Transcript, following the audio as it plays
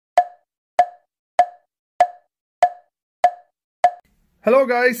Hello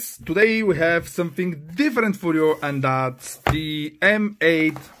guys, today we have something different for you, and that's the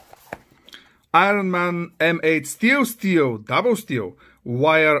M8 Ironman M8 Steel Double Steel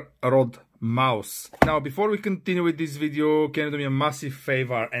Wire Rod Mouse. Now before we continue with this video, can you do me a massive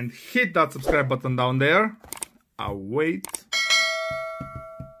favor and hit that subscribe button down there? I'll wait.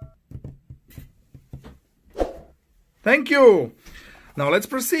 Thank you! Now let's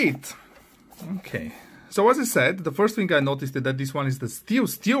proceed. Okay. So as I said, the first thing I noticed is that this one is the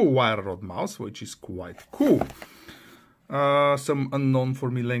steel wire rod mouse, which is quite cool. Some unknown for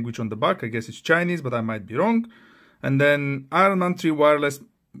me language on the back. I guess it's Chinese, but I might be wrong. And then Ironman 3 wireless.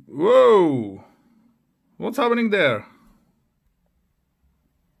 Whoa! What's happening there?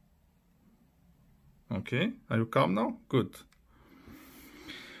 Okay, are you calm now? Good.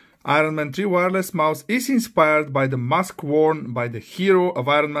 Ironman 3 wireless mouse is inspired by the mask worn by the hero of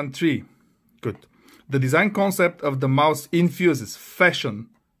Ironman 3. Good. The design concept of the mouse infuses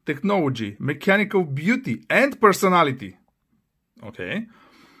fashion, technology, mechanical beauty, and personality. Okay.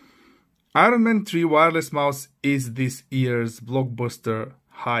 Ironman 3 wireless mouse is this year's blockbuster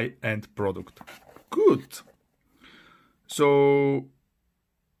high-end product. Good. So,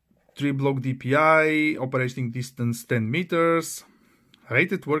 3-block DPI, operating distance 10 meters,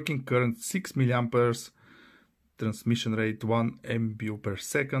 rated working current 6 milliamperes, transmission rate 1 MBU per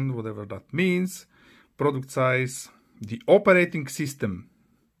second, whatever that means. Product size, the operating system,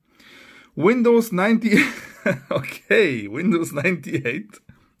 Windows 90, okay, Windows 98,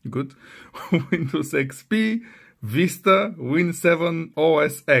 good, Windows XP, Vista, Win 7,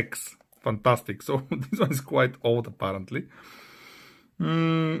 OS X, fantastic. So this one is quite old apparently,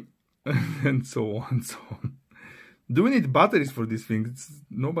 and so on and so on. Do we need batteries for these things?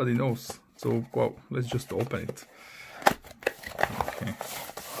 Nobody knows. So wow, let's just open it. Okay.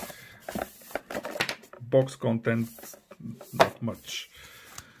 Box content, not much.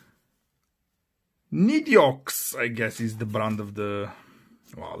 Nidiox, I guess, is the brand of the...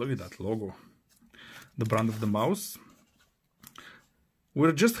 Wow, look at that logo. The brand of the mouse.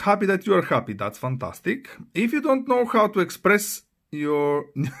 We're just happy that you are happy. That's fantastic. If you don't know how to express your...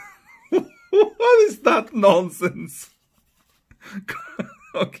 What is that nonsense?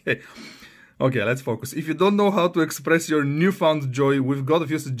 Okay, let's focus. If you don't know how to express your newfound joy, we've got a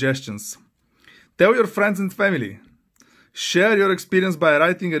few suggestions. Tell your friends and family. Share your experience by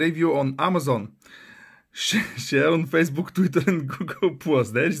writing a review on Amazon. Share on Facebook, Twitter, and Google+.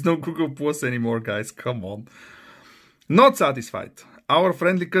 There is no Google+ anymore, guys. Come on. Not satisfied. Our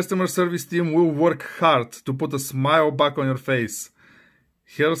friendly customer service team will work hard to put a smile back on your face.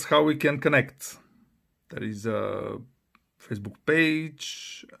 Here's how we can connect. There is a Facebook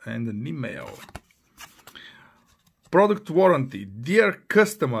page and an email. Product warranty. Dear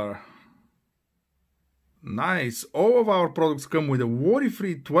customer. Nice. All of our products come with a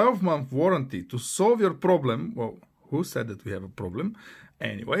worry-free 12-month warranty to solve your problem. Well, who said that we have a problem?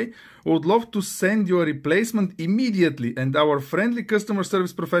 Anyway, we would love to send you a replacement immediately, and our friendly customer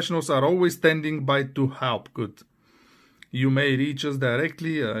service professionals are always standing by to help. Good. You may reach us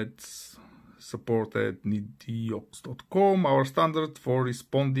directly at support@nidiox.com, our standard for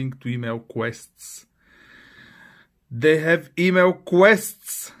responding to email quests. They have email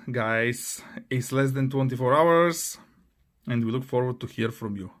quests, guys. It's less than 24 hours, and we look forward to hear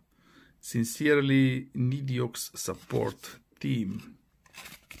from you. Sincerely, Nidiox support team.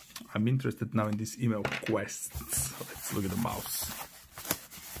 I'm interested now in these email quests. Let's look at the mouse.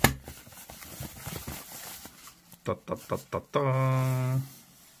 Ta ta ta ta ta.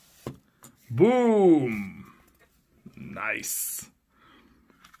 Boom! Nice.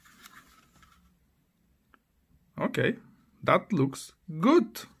 Okay, that looks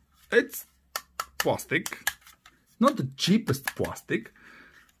good. It's plastic. Not the cheapest plastic,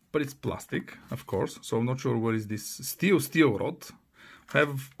 but it's plastic, of course. So I'm not sure where is this steel rod.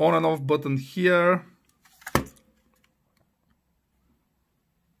 Have on and off button here.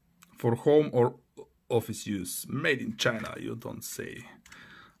 For home or office use. Made in China, you don't say.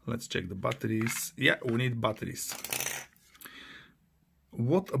 Let's check the batteries. Yeah, we need batteries.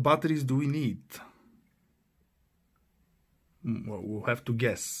 What batteries do we need? Well, we'll have to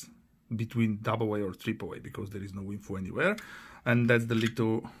guess between AA or AAA because there is no info anywhere. And that's the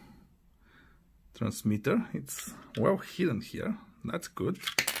little transmitter. It's well hidden here. That's good.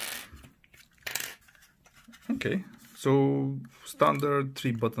 Okay, so standard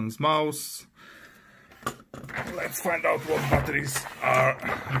 3 buttons mouse. Let's find out what batteries are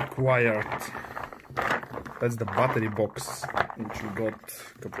required. That's the battery box which we got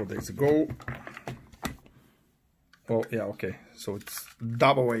a couple of days ago. Oh yeah, okay, so it's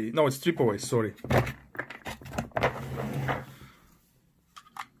AA, no, it's AAA, sorry.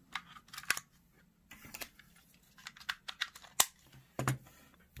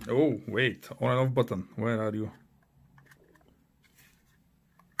 Oh, wait, on and off button. Where are you?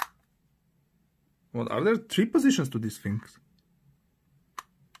 What, are there 3 positions to these things?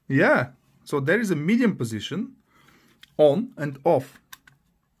 Yeah, so there is a medium position, on and off.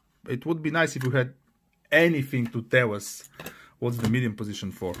 It would be nice if you had anything to tell us what's the medium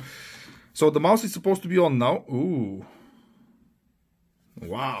position for. So the mouse is supposed to be on now. Ooh.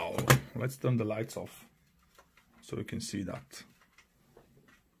 Wow. Let's turn the lights off so you can see that.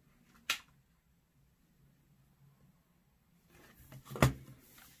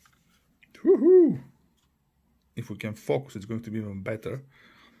 Woohoo! If we can focus, it's going to be even better.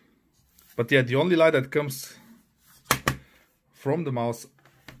 But yeah, the only light that comes from the mouse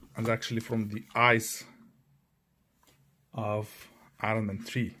is actually from the eyes of Iron Man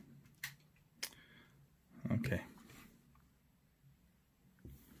 3. Okay.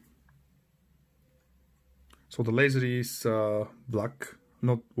 So the laser is black,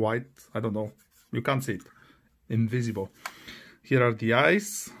 not white. I don't know. You can't see it. Invisible. Here are the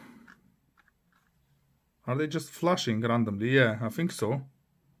eyes. Are they just flashing randomly? Yeah, I think so.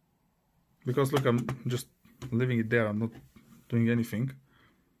 Because look, I'm just leaving it there. I'm not doing anything.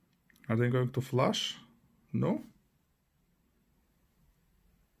 Are they going to flash? No?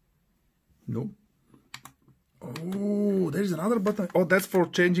 No. Oh, there's another button. Oh, that's for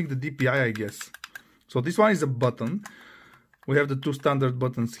changing the DPI, I guess. So this one is a button. We have the 2 standard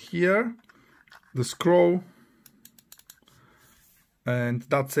buttons here, the scroll, and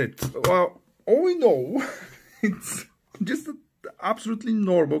that's it. Well, all we know, it's just an absolutely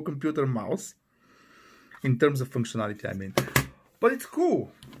normal computer mouse in terms of functionality, I mean. But it's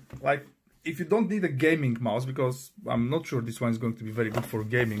cool. Like, if you don't need a gaming mouse, because I'm not sure this one is going to be very good for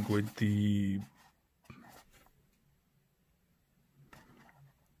gaming with the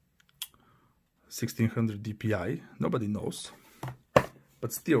 $1600 DPI, nobody knows.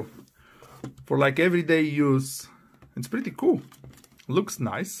 But still, for like everyday use, it's pretty cool. Looks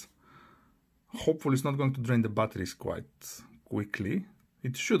nice. Hopefully it's not going to drain the batteries quite quickly.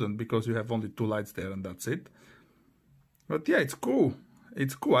 It shouldn't, because you have only 2 lights there and that's it. But yeah, it's cool.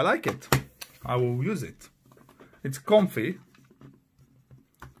 It's cool. I like it. I will use it. It's comfy.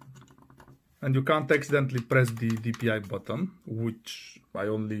 And you can't accidentally press the DPI button, which I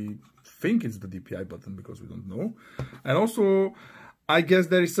only think it's the DPI button because we don't know. And also, I guess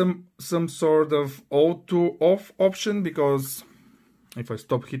there is some sort of auto off option, because if I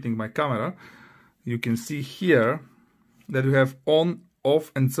stop hitting my camera, you can see here that we have on,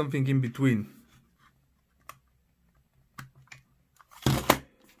 off, and something in between,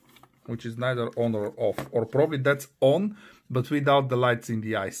 which is neither on or off, or probably that's on but without the lights in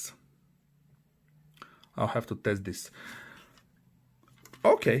the eyes. I'll have to test this.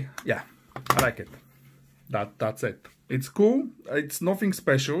 Okay, yeah, I like it. That's it. It's cool. It's nothing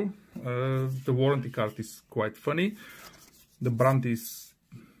special. The warranty card is quite funny. The brand is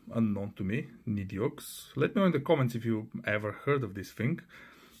unknown to me, Nidiox. Let me know in the comments if you ever heard of this thing.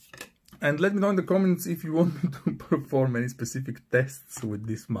 And let me know in the comments if you want me to perform any specific tests with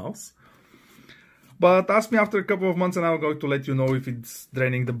this mouse. But ask me after a couple of months and I'm going to let you know if it's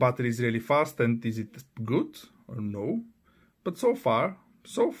draining the batteries really fast and is it good or no. But so far,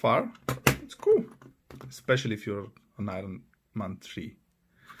 it's cool. Especially if you're an Iron Man 3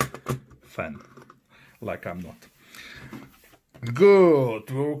 fan, like I'm not. Good,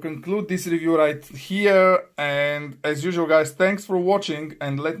 we'll conclude this review right here, and as usual guys, thanks for watching,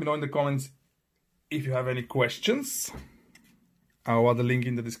 and let me know in the comments if you have any questions. I'll add a link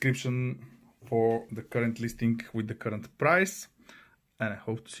in the description for the current listing with the current price, and I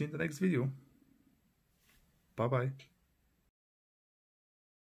hope to see you in the next video. Bye bye.